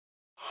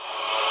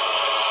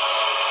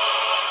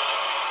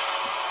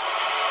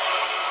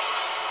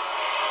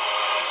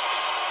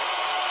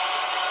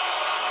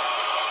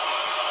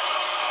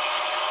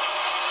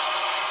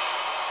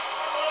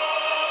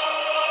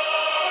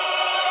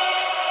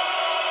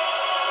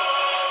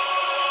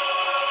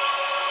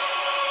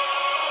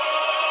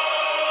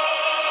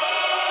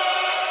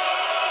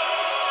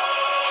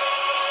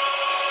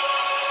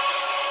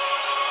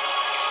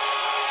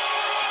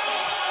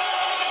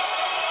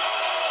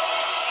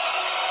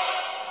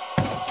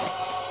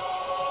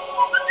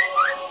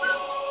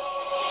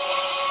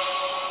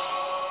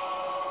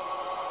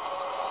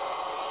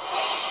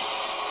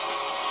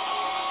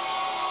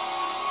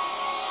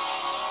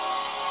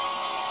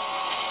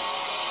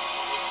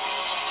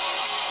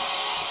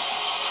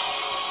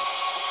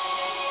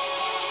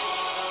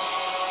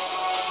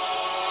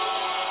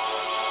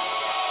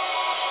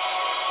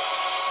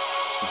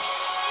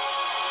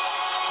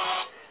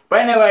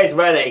But anyways,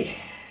 ready.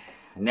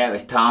 Now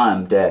it's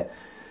time to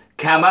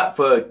come up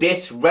for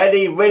this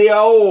ready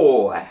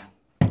video.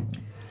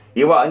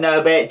 You want to know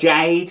about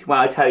Jade?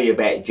 Well, I'll tell you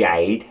about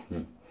Jade.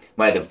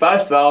 Well,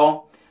 first of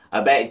all,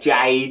 about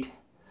Jade.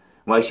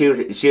 Well, she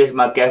was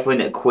my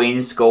girlfriend at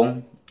Queen's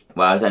School.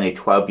 Well, I was only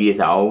 12 years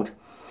old.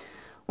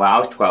 Well, I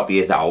was 12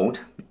 years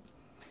old.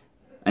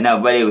 And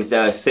now Reddy was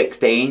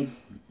 16.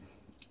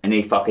 And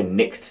he fucking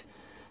nicked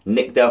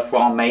her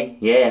from me.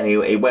 Yeah,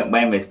 he went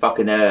with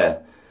fucking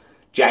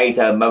Jade's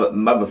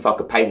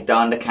motherfucker paid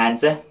down the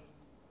cancer.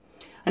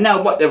 And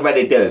now what did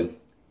Reddy do?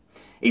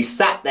 He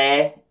sat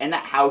there in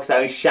that house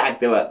and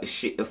shagged her up.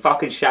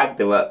 Fucking shagged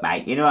her up,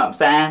 mate. You know what I'm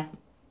saying?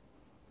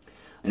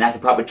 And that's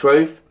the proper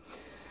truth.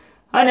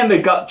 And then we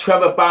got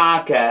Trevor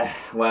Barker.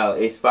 Well,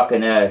 his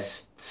fucking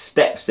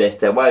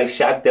stepsister. Well, he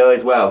shagged her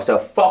as well. So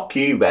fuck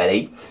you,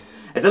 Reddy.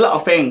 There's a lot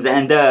of things.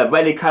 And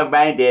Reddy come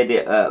round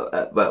here,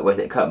 what was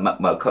it? Cut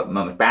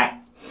mum's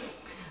back.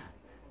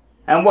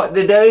 And what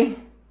did he do?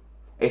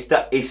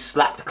 He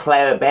slapped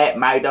Claire a bit,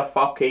 made her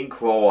fucking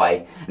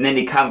cry. And then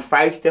he come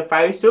face to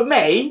face with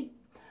me.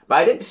 But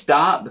I didn't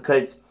start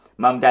because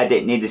Mum and Dad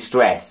didn't need the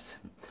stress.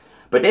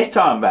 But this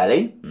time,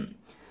 Veli,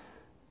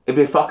 if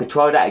you fucking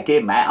try that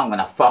again, mate, I'm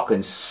gonna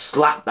fucking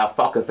slap that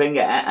fucking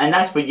finger. And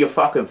that's for your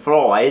fucking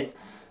flies.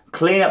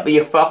 Clean up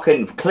your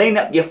fucking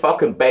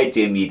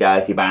bedroom, you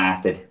dirty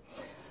bastard.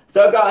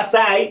 So I gotta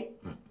say,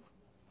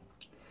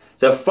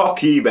 so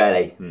fuck you,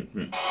 Veli.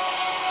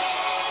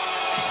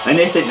 And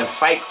this isn't a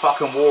fake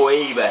fucking war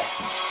either.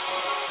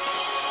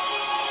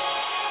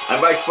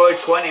 And Roach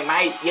 420,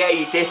 mate, yeah,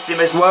 you dissed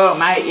him as well,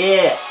 mate,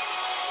 yeah.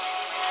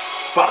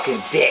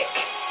 Fucking dick.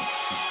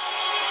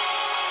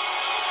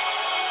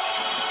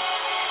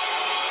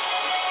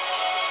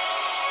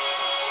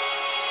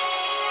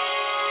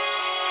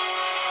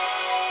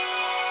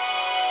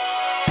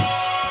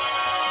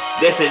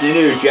 This is the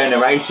new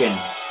generation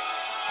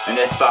in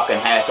this fucking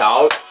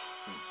household.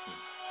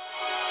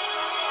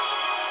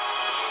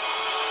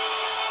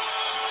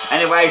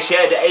 Anyway,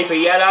 share the A for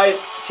yellow.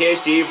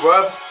 Cheers to you,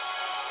 bruv.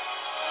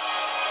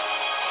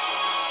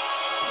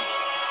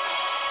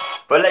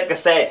 But like I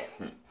said,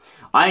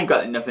 I ain't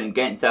got nothing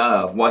against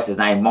what's his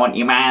name,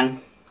 Monty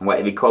Man,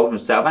 whatever he calls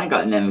himself. I ain't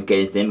got nothing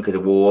against him because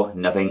of war,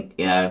 nothing,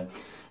 you know.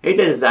 He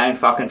does his own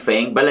fucking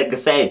thing. But like I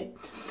said,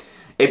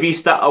 if you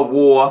start a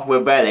war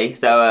with Veli,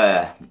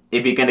 so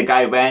if you're gonna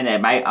go around there,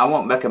 mate, I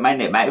won't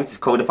recommend it, mate. We'll just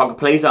call the fucking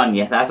police on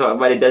you. That's what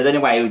Veli does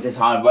anyway. He was just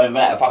trying to run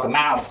like a fucking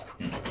mouse.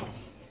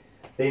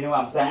 So you know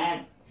what I'm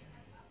saying?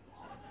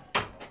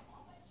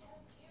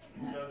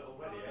 No,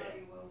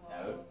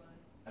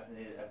 that's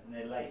an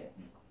year later.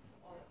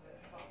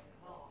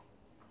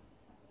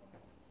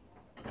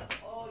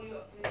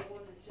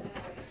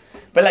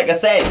 But like I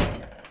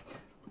said,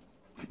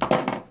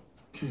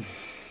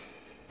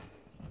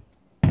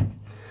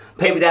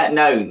 people that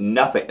know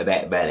nothing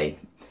about Veli.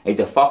 He's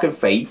a fucking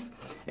thief.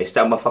 He's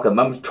stolen my fucking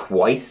mum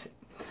twice.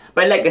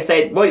 But like I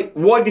said, why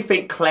do you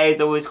think Claire's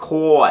always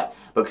caught?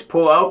 Because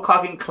poor old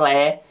fucking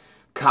Claire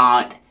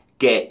can't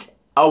get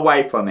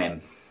away from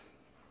him.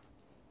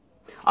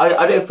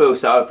 I do feel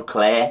sorry for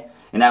Claire.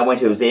 You know, when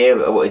she was here,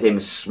 what was him,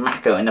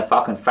 smack her in the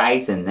fucking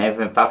face and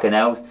everything fucking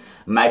else,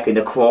 making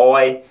her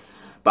cry.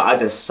 But I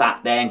just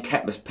sat there and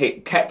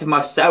kept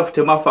myself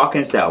to my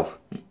fucking self.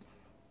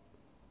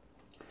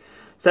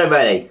 So,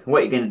 Veli,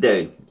 what are you going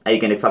to do? Are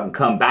you going to fucking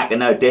come back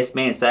and diss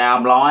me and say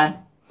I'm lying?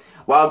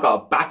 Well, I've got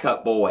a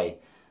backup, boy.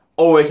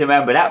 Always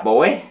remember that,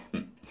 boy.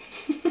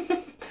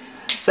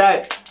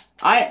 So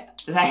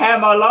how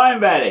am I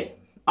lying, Veli?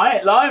 I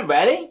ain't lying,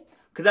 Veli,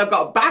 because I've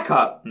got a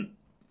backup.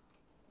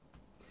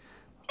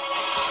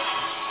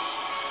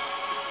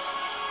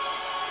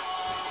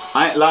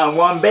 I ain't lying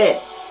one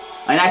bit.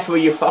 And that's for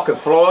your fucking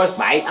flies,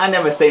 mate. I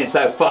never seen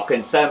so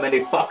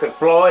many fucking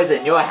flies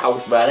in your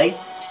house, Veli.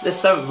 There's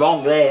something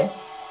wrong there.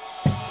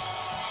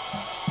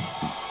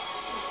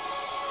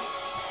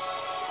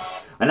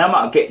 And I'm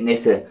not getting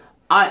this.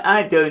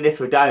 I ain't doing this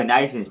for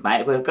donations,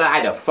 mate, because I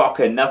had a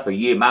fucking enough of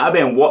you, mate. I've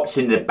been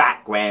watching the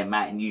background,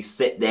 mate, and you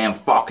sit there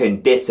and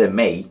fucking dissing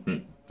me.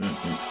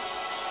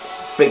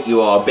 Think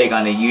you are big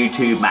on the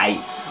YouTube, mate.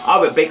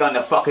 I've been big on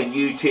the fucking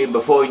YouTube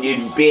before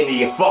you'd been in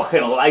your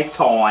fucking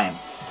lifetime.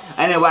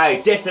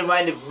 Anyway, Dissing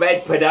Around the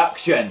Red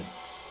production.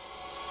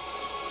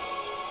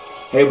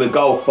 Here we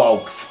go,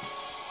 folks.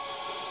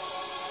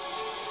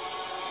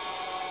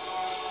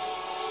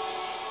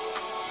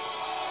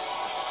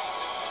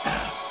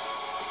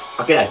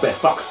 Okay, that's a bit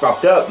fucking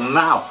fucked up,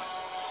 mouth.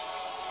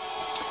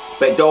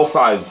 Bit door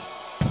phone.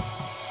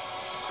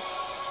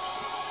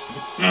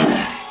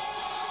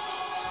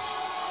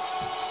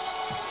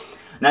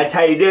 And I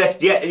tell you this,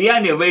 the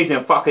only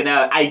reason fucking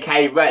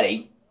AK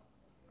Veli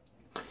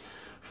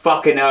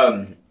fucking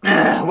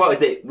what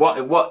was it?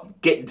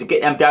 What to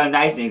get them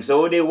donations?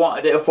 All they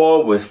wanted it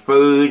for was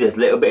food, a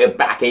little bit of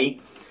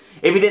baccy.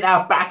 If he didn't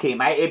have baccy,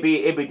 mate,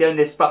 he'd be doing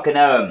this fucking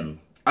on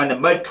the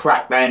mud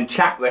track there in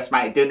Chatwest,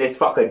 mate, doing this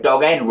fucking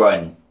dog end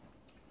run.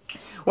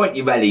 Wouldn't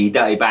you really, you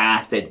dirty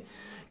bastard?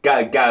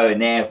 Go in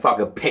there,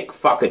 fucking pick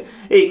fucking.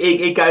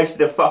 He goes to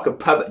the fucking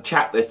pub at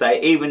Chatwest,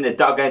 say even the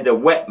dog ends are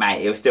wet,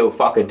 mate, he'll still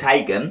fucking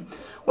take him.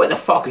 What the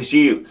fuck is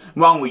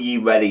wrong with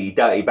you, really, you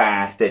dirty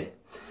bastard?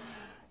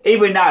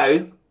 Even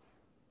though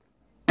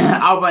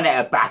I'll run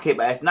out of baccy,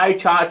 but there's no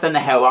chance in the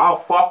hell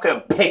I'll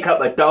fucking pick up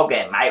a dog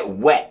end, mate,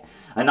 wet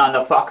and on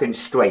the fucking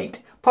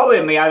street. Probably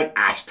in my own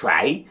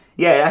ashtray.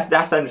 Yeah,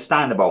 that's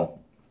understandable.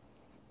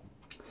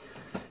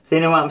 See,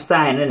 you know what I'm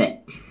saying, innit?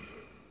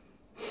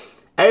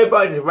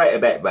 Everybody's right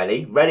about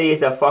Veli. Veli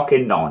is a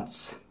fucking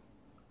nonce.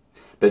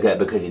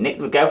 Because he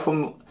nicked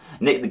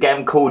the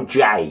game called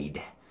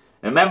Jade.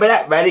 Remember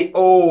that, Veli?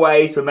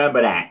 Always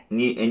remember that.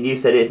 And you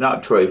said it's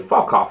not true.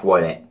 Fuck off,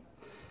 wasn't it?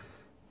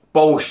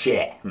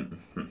 Bullshit.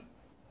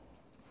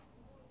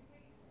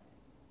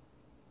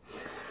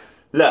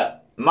 Look,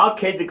 my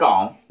kids are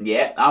gone,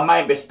 yeah. I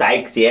made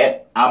mistakes, yeah.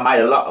 I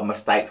made a lot of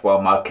mistakes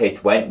while my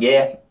kids went,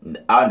 yeah.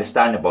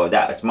 Understandable,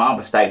 that was my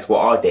mistakes,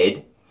 what I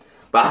did.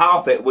 But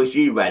half it was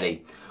you,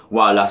 Veli,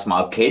 why I lost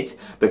my kids.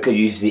 Because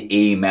you used to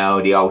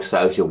email the old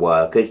social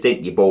workers,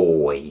 didn't you,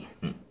 boy?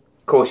 Of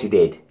course you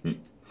did.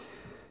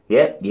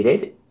 Yeah, you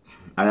did.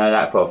 I know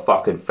that for a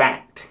fucking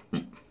fact.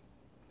 But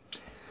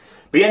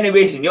the only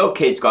reason your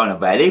kid's gone,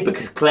 Veli,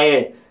 because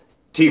Claire,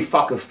 too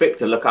fucking thick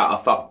to look after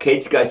her fucking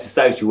kids, goes to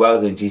social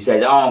work and she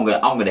says, oh, I'm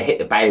gonna hit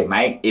the baby,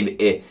 mate,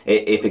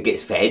 if it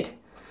gets fed.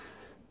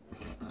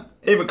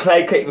 Even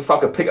Claire can't even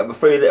fucking pick up the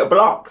 3 little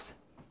blocks.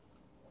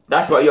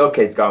 That's why your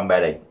kid's gone,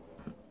 Veli.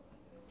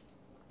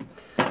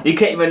 You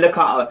can't even look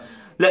at her.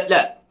 Look,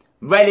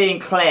 Veli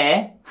and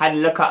Claire had a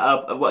look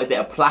at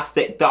a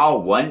plastic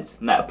doll once.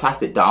 Not a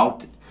plastic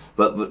doll,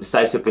 but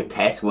social good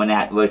test when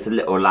there was a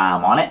little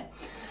lamb on it.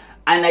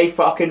 And they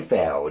fucking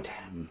failed.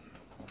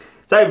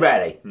 So,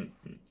 Veli,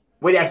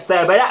 what do you have to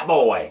say about that,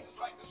 boy?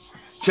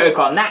 Choke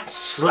on that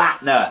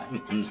slap nut.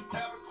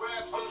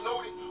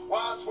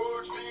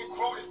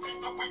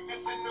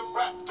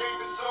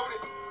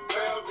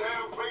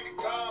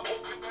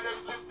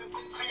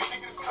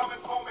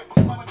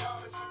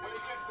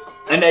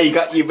 And there you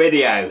got your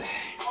video.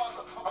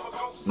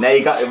 There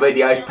you got your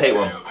videos,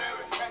 people.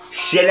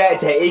 Shit out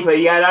to E for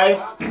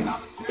Yellow.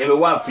 If it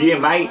weren't for you,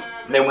 mate,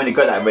 then when you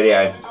got that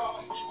video.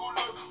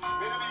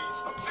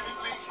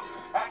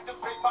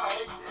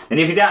 And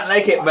if you don't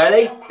like it,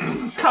 Veli,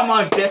 come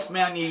on, diss me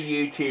on your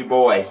YouTube,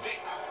 boy.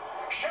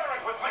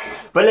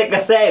 But like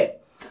I said,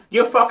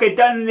 you're fucking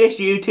done this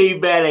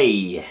YouTube,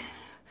 Veli.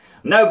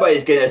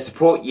 Nobody's gonna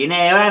support you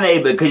now, are they?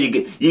 Because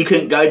you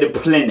couldn't go to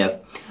Plymouth.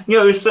 You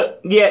know, so,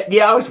 yeah,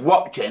 I was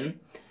watching.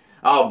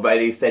 Oh,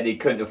 Veli said he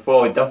couldn't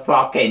afford the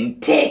fucking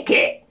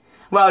ticket.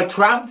 Well,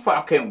 Trump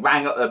fucking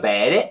rang up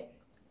about it.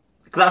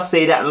 Because I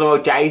see that on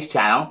Lord J's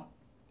channel.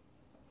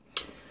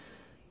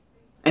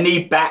 And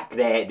he backed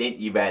there,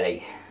 didn't you,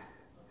 Veli?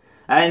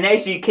 And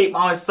unless you keep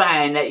on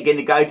saying that you're going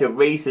to go to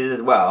Reese's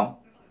as well,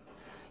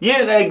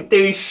 you're going to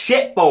do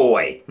shit,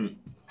 boy.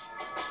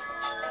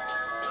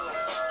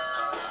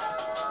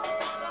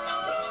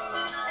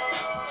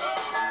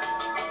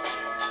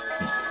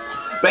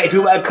 But if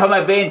you were to come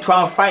over here and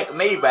try and fight with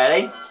me,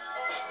 Veli,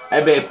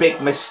 that'd be a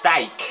big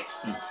mistake.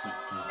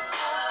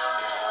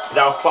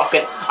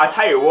 I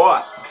tell you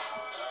what,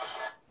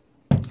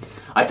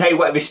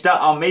 if you start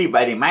on me,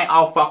 Veli, mate,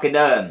 I'll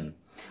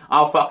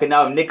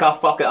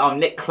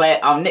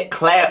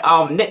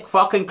nick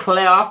fucking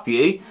Claire off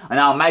you, and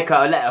I'll make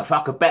her a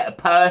fucking better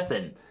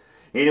person.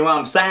 You know what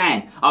I'm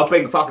saying? I'll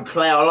bring fucking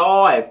Claire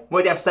alive.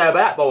 What do you have to say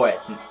about that, boy?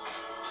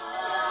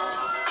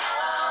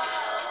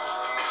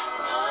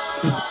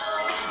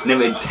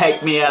 Never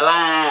take me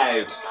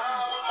alive.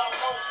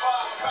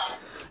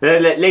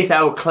 At least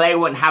old Claire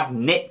wouldn't have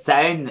nits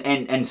on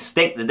and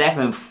stink to death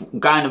and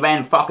going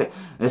around fucking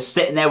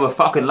sitting there with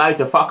fucking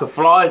loads of fucking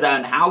flies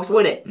on the house,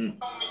 would it?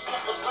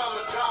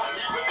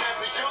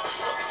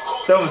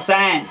 So I'm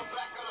saying,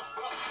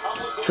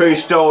 true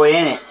story,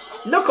 innit?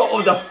 Look at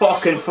all the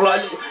fucking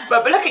flies.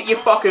 But look at your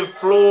fucking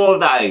floor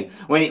though.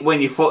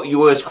 When you thought you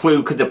were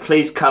screwed because the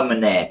police come in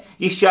there,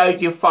 you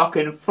showed your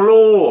fucking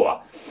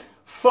floor.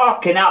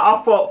 Fucking hell,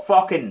 I thought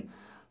fucking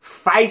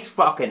face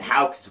fucking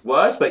house is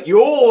worse, but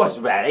yours,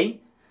 Veli.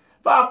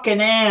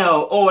 Fucking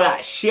hell, all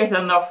that shit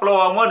on the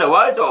floor. I wonder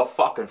why it's all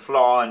fucking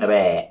flying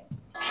about.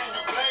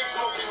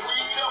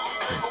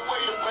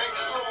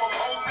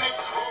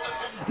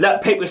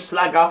 Look, people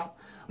slag off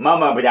my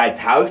mum and dad's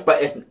house,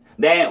 but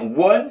there ain't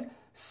one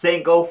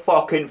single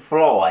fucking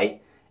fly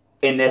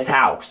in this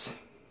house.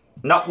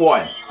 Not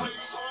one.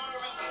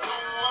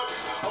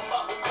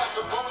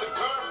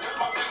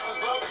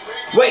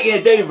 What you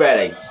gonna do,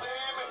 Veli?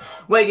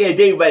 What you gonna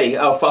do, Veli?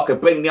 Oh, fucking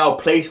bring the old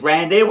police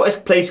round here? What's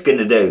the police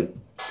gonna do?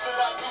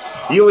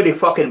 You already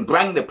fucking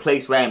bring the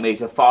police around me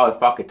so 5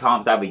 fucking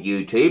times over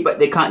YouTube, but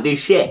they can't do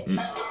shit.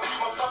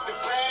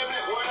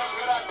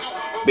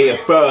 Be a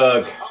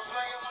thug.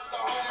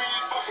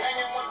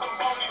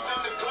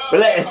 But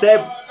like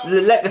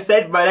I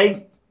said,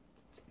 buddy,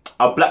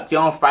 I blocked you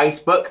on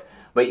Facebook,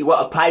 but you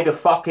want to play the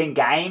fucking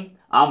game?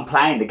 I'm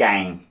playing the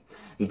game.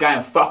 You go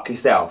and fuck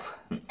yourself.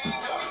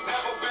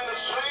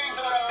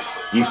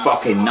 You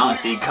fucking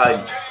nasty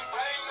cunt.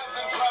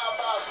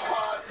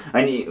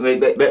 And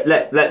but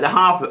the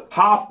half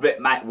of it,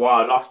 mate,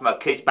 why I lost my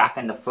kids back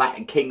in the flat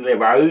in Kingley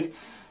Road,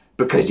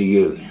 because of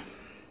you.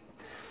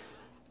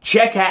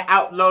 Check out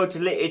Outlaw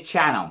Deleted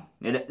channel.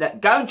 Go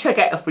and check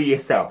it out for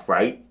yourself,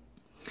 right?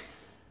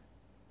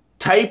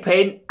 Type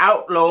in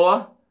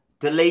Outlaw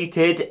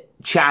Deleted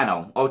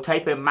channel, or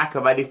type in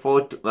Machiavelli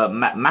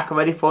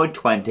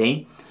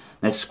 420.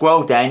 Then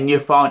scroll down,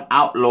 you'll find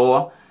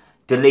Outlaw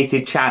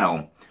Deleted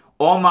channel.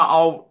 All my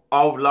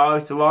old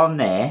lives are on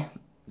there.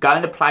 Go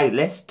in the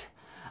playlist,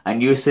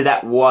 and you'll see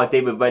that what I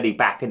did with Veli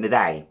back in the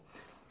day.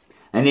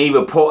 And he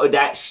reported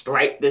that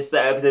straight to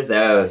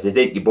services,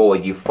 didn't you, boy?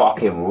 You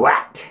fucking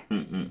rat.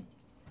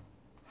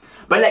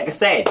 But like I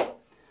said, at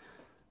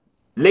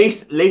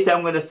least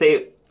I'm gonna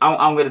see.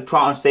 I'm gonna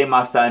try and see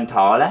my son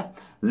Tyler.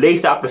 At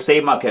least I can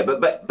see my kid.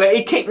 But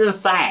he keeps on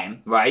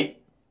saying, right?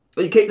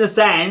 He keeps on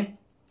saying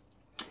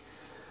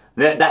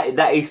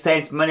that he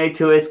sends money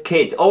to his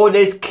kids. All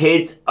his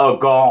kids are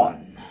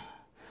gone.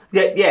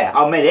 Yeah,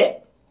 I admit it.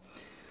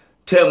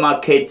 2 of my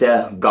kids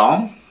are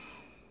gone.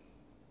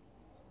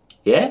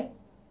 Yeah.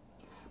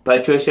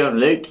 Patricia and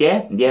Luke,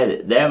 yeah,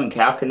 them and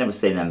Cal, I can never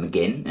see them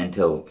again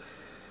until,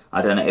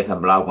 I don't know if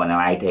I'm alive when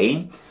I'm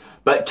 18.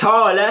 But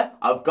Tyler,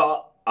 I've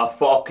got a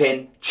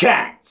fucking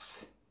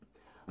chance.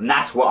 And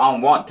that's what I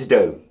want to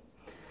do.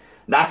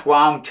 That's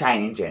why I'm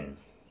changing.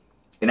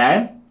 You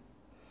know?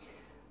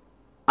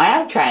 I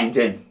am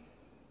changing.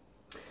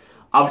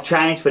 I've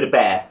changed for the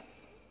better.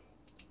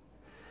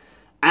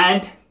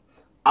 And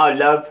I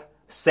love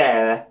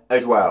Sarah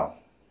as well.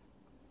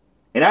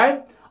 You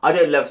know? I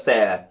do love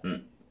Sarah.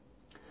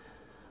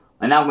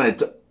 And I'm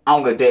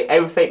gonna do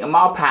everything in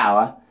my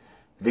power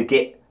to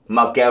get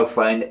my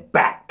girlfriend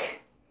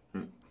back.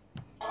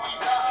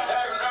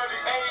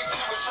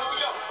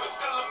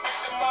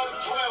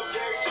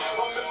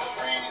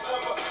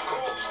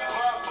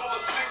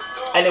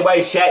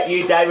 Anyway, shout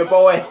you, David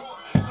boy.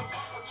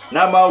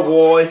 No more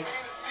wars.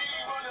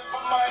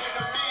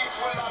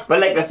 But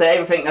like I said,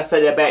 everything I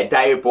said about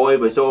David boy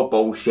was all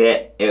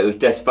bullshit. It was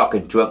just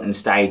fucking drunken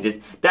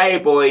stages.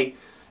 David boy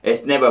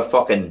has never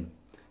fucking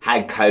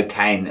had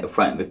cocaine in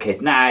front of the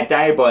kids. Nah,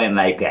 David boy ain't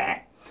like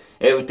that.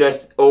 It was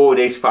just all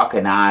these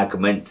fucking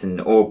arguments and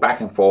all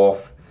back and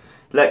forth.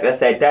 Like I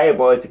said, David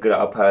boy's a good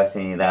old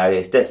person, you know.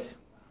 It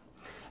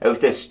was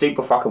just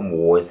stupid fucking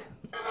wars.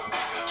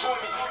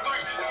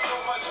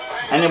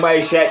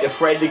 Anyway, shout to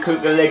Freddy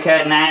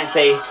Kukalika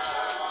Nancy.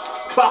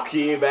 Fuck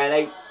you,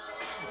 Veli.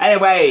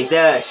 Anyways,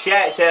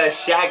 shout to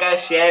Shagger,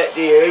 shout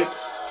to you.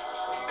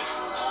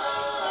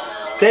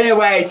 So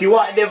anyways, you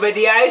want the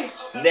video?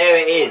 There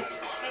it is.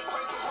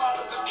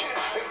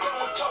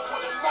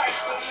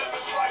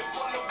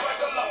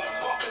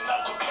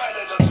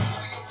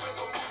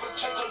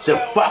 So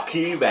fuck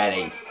you,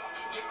 Veli.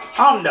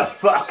 I'm the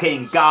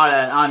fucking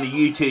guy on the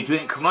YouTube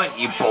doing, come on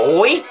you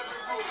boy.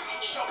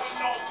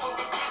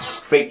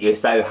 Think you're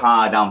so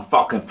hard on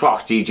fucking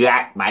Frosty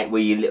Jack, mate,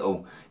 with your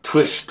little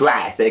twist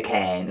strats they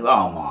can.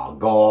 Oh my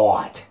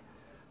god.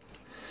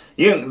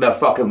 You ain't gonna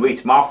fucking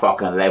reach my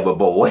fucking level,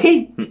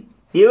 boy.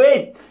 You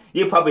ain't.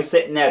 You're probably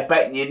sitting there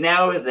biting your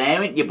nails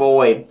there, ain't you,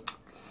 boy?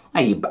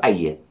 Hey,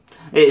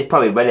 it's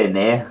probably well in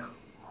there.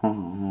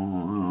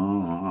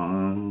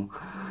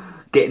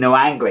 Getting all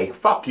angry.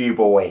 Fuck you,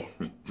 boy.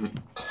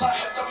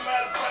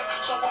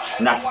 And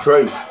that's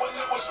true.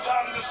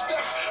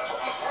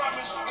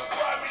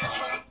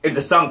 It's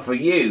a song for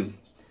you.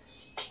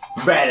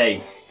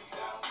 Ready?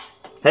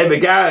 Here we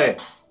go.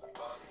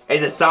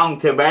 It's a song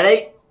to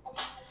Veli.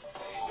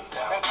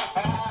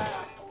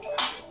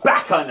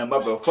 Back on the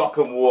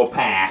motherfucking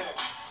warpath.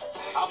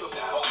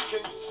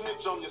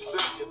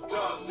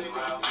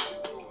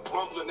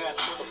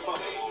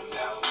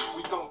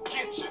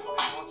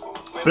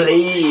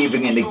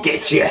 Believing in to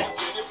get you.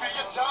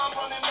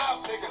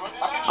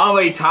 How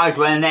many times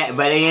running that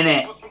Veli,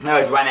 innit? No,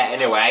 it's run out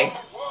anyway.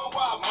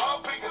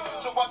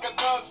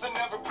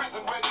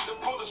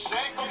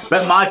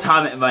 But my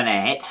time at run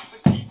out.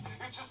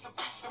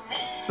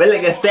 But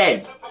like I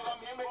said,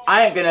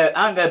 I'm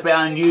gonna be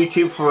on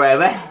YouTube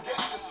forever.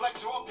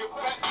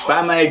 But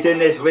I'm only doing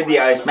this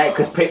videos, mate,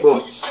 because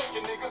people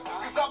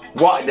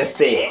wanted to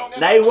see it.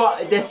 They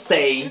wanted to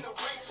see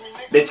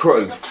the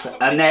truth.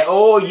 And they're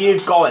all,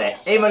 you've got it.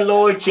 Even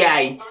Lord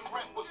J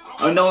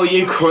and all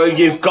you crew,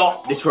 you've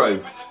got the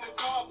truth.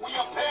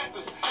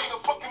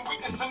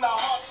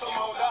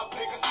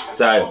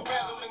 So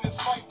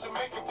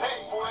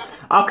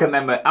I can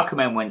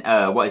remember when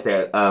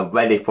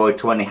Veli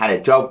 420 had a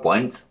job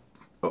once.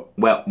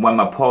 When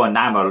my poor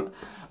nan,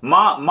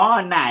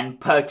 my nan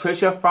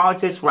Patricia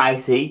Francis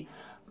Racy,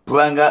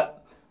 bring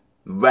up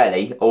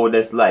really all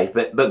this life,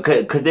 but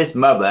because this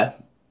mother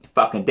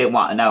fucking didn't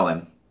want to know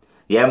him.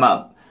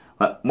 Yeah,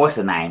 what's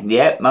her name?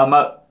 Yeah, my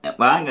mother. Well,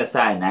 I ain't gonna say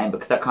her name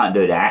because I can't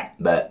do that.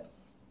 But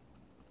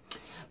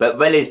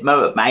Veli's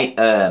mother, mate.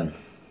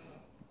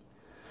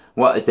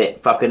 What is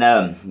it?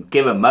 Fucking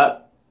give him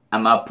up.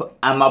 And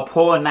my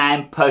poor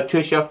name,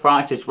 Patricia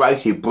Francis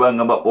Rose, she brung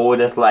him up all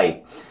this life.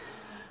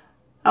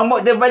 And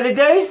what did Veli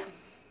do?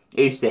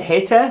 He used to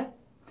hit her,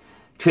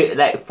 treat her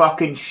like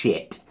fucking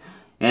shit.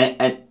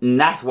 And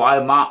that's why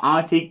my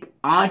auntie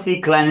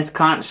Glennis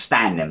can't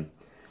stand him.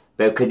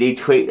 Because he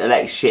treat her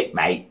like shit,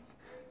 mate.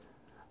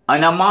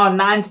 And on my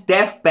nan's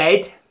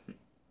deathbed,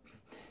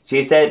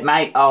 she said,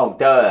 mate, oh,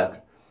 duh.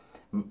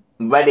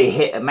 Veli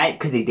hit her, mate,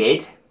 because he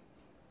did.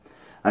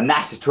 And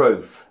that's the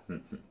truth.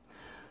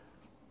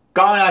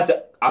 Guys,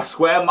 I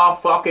swear my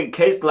fucking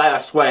kids'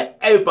 life, I swear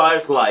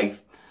everybody's life,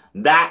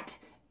 that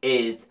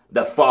is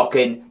the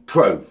fucking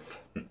truth.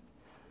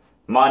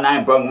 My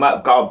name brought him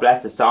up, God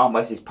bless the soul,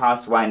 once he's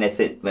passed away and that's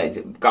it,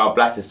 God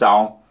bless the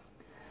soul.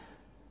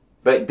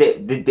 But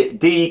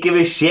do you give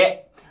a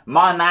shit?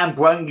 My name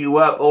brought you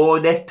up all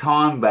this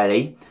time,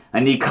 Veli,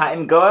 and you can't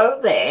even go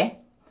over there,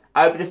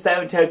 over the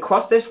cemetery,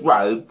 across this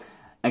road,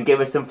 and give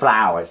us some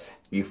flowers.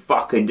 You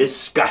fucking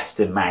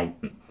disgusting, mate.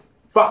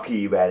 Fuck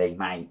you, Veli,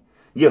 mate.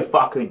 You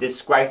fucking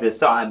disgrace to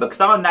society,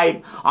 because I'll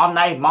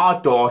name my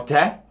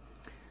daughter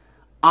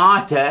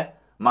after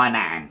my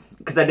nan.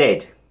 Because I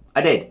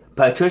did.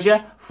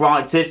 Patricia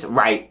Francis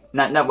Ray.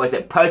 No, was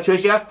it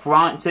Patricia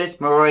Francis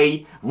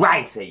Marie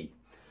Racy?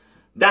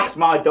 That's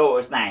my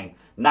daughter's name.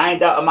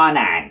 Named after my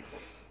nan.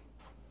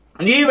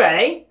 And you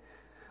ready?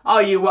 Oh,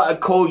 you want to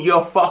call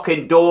your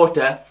fucking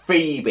daughter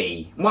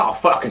Phoebe? What a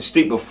fucking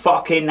stupid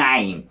fucking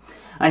name.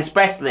 And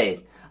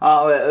especially,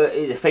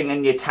 the thing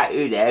on your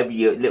tattoo there of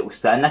your little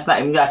son. That's not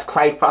even, that's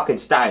Craig fucking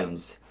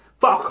Stones.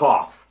 Fuck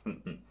off.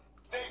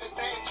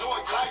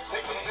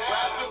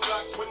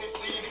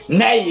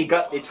 Now you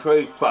got the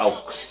truth,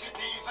 folks.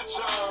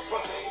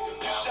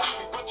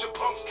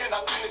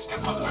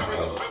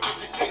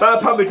 But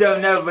I'll probably do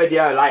another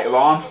video later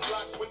on.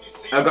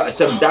 I've got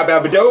some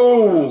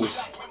dabba-dabba-doos.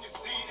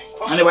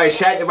 Anyway,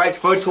 shout the Rage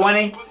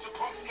 420.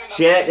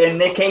 Shout to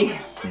Nikki.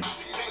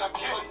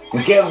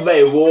 Give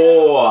me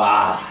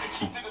war.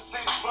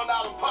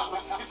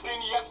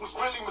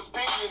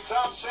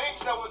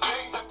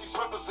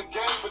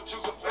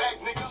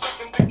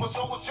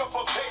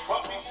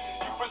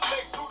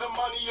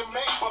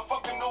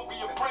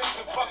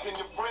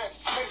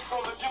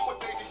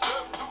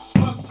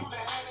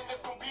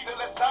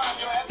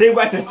 See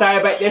what to say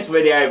about this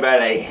video,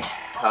 Veli.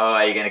 Oh,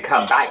 are you gonna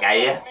come back, are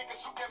you?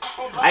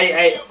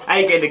 Are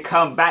you gonna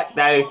come back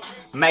though,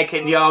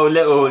 making your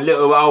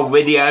little old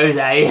videos,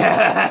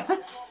 eh?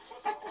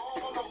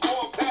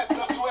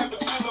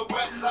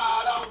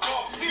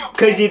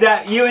 Cause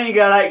you ain't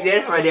gonna like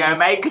this video,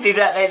 mate, cause you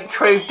don't like the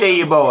truth, do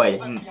you, boy?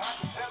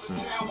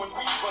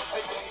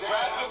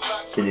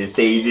 Can you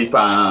see this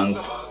bang?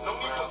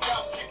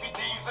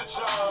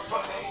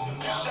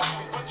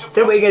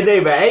 So what you gonna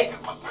do, mate?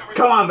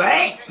 Come on,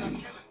 mate!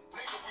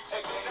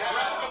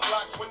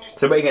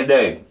 So what you gonna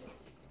do?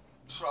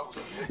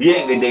 You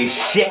ain't gonna do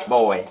shit,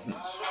 boy.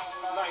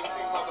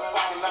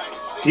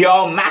 The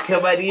old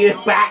Machiavelli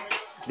is back.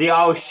 The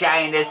old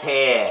Shane is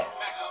here.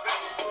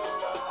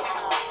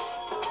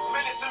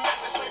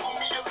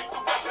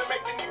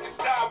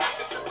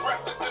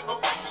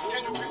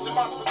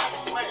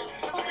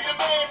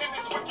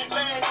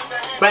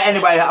 But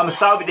anyway, I'm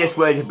sorry this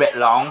was a bit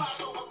long.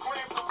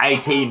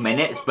 18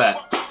 minutes,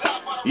 but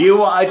you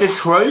wanted the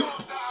truth?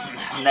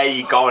 Now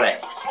you got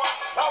it.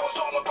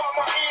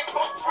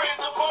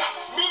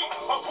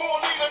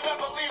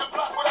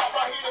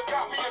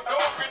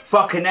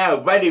 Fucking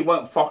hell, Veli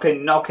won't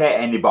fucking knock out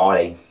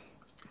anybody.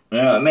 You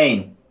know what I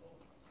mean?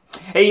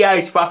 He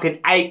owes fucking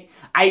eight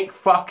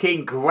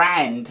fucking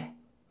grand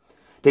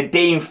to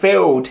Dean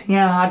Field.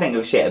 Yeah, I don't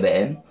give a shit about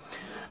him.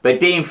 But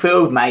Dean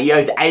Field, mate, he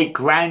owes 8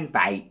 grand,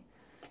 mate.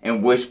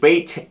 In West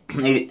Beach,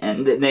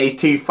 and these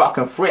two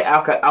fucking free.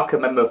 I can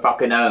remember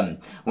fucking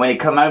when he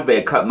come over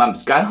here a couple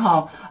months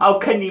ago. Oh,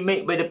 can you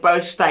meet me at the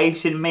bus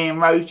station, me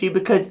and Rosie,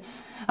 because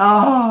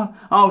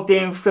oh,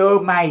 Dean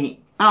Field,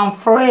 mate, I'm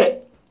free.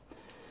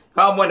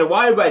 I wonder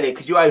why, really,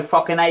 because you owe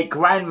fucking 8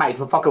 grand, mate,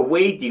 for fucking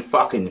weed, you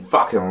fucking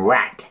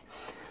rat.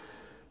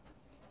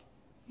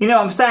 You know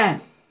what I'm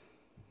saying?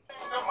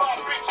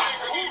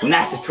 And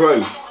that's the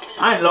truth.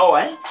 I ain't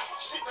lying.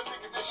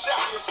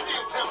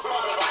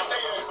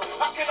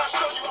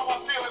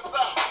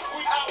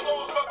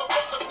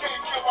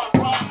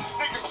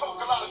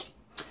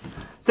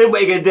 So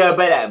what are you gonna do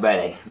about that,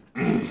 buddy?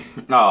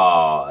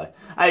 Oh,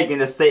 are you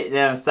gonna sit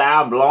there and say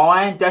I'm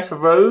lying just for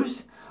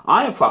ruse?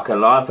 I ain't fucking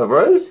lying for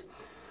ruse.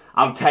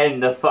 I'm telling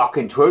the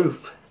fucking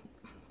truth.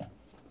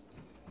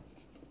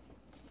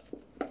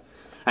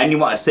 And you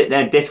want to sit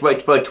there and diss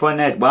Rage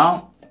 420 as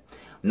well?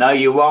 No,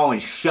 you won't,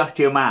 and shut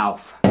your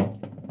mouth.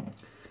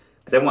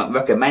 Because I won't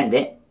recommend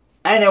it.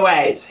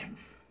 Anyways,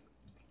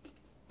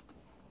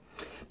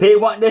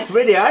 people want this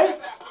video?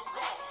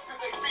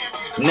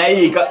 Now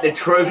you got the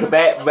truth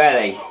about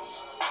Veli.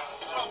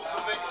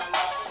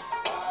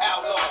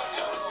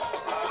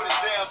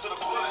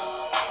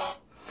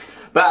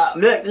 But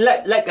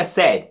like I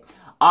said,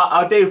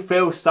 I do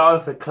feel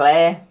sorry for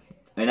Claire,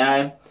 you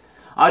know.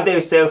 I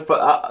do feel for,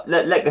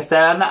 like I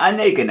said, I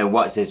know you're going to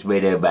watch this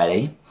video,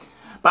 Veli.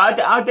 But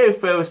I do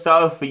feel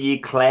sorry for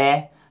you,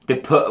 Claire, to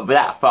put up with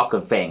that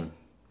fucking thing.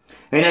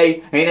 You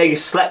know, you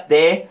slept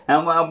there,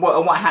 and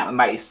what happened,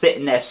 mate? You're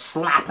sitting there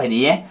slapping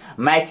you,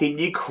 making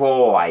you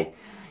cry.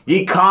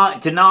 You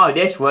can't deny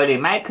this, really,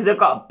 mate, because I've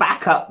got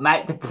backup,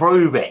 mate, to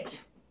prove it.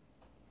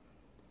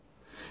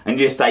 And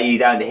just say you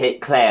don't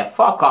hit Claire.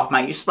 Fuck off,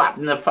 mate. You slapped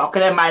in the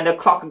fucking head, made the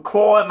clock and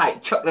cry,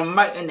 mate. Chucked the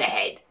motor in the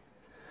head.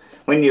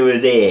 When you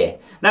was here.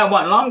 That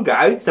wasn't long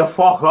ago, so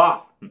fuck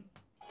off. And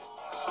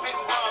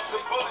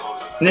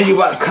then you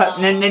went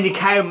cutting, and then you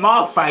came in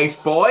my face,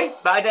 boy.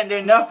 But I didn't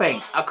do nothing.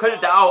 I could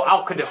have done,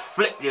 I could have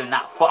flipped you on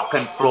that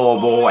fucking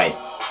floor, boy.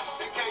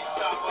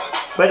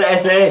 But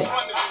that's it.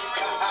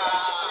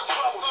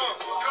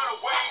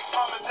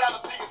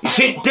 You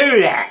shouldn't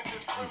do that.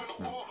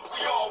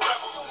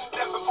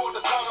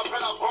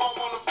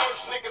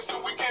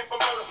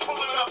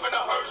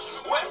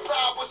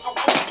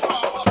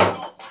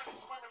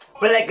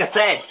 But like I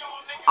said,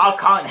 I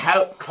can't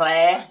help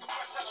Claire.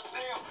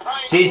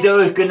 She's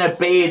always gonna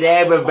be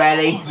there with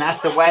Veli.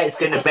 That's the way it's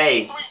gonna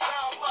be.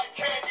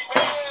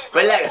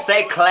 But like I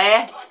said,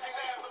 Claire,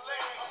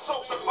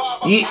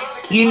 you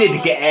need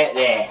to get out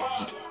there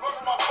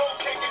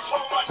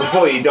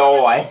before you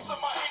die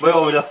with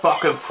all the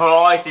fucking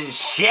flies and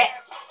shit.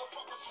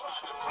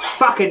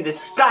 Fucking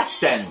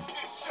disgusting.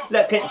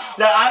 Look,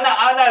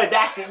 I know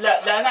that's it.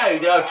 Look, I know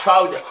they're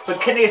trolls, but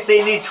can you see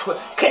any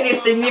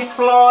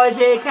flies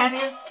here? Can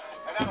you?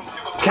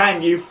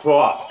 Can you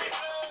fuck?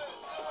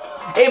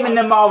 Even in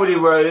the moldy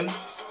room,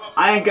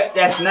 I ain't got.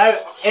 There's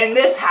no in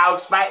this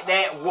house, mate.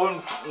 There ain't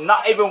one,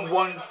 not even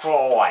one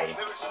fly.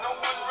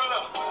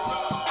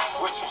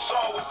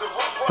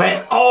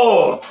 But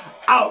oh,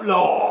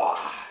 outlaw!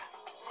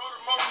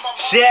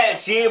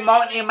 Shit, you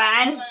Monty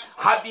man.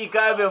 Hope you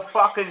go over and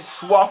fucking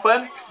swap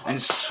him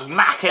and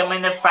smack him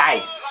in the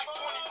face.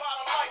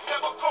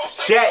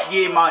 Shit,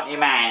 you Monty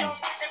man.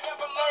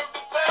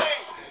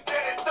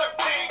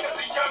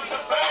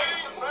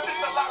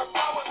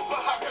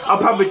 I'll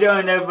probably do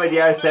another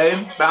video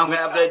soon, but I'm going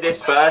to upload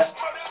this first.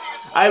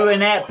 Over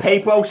and out,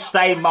 people,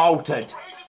 stay malted.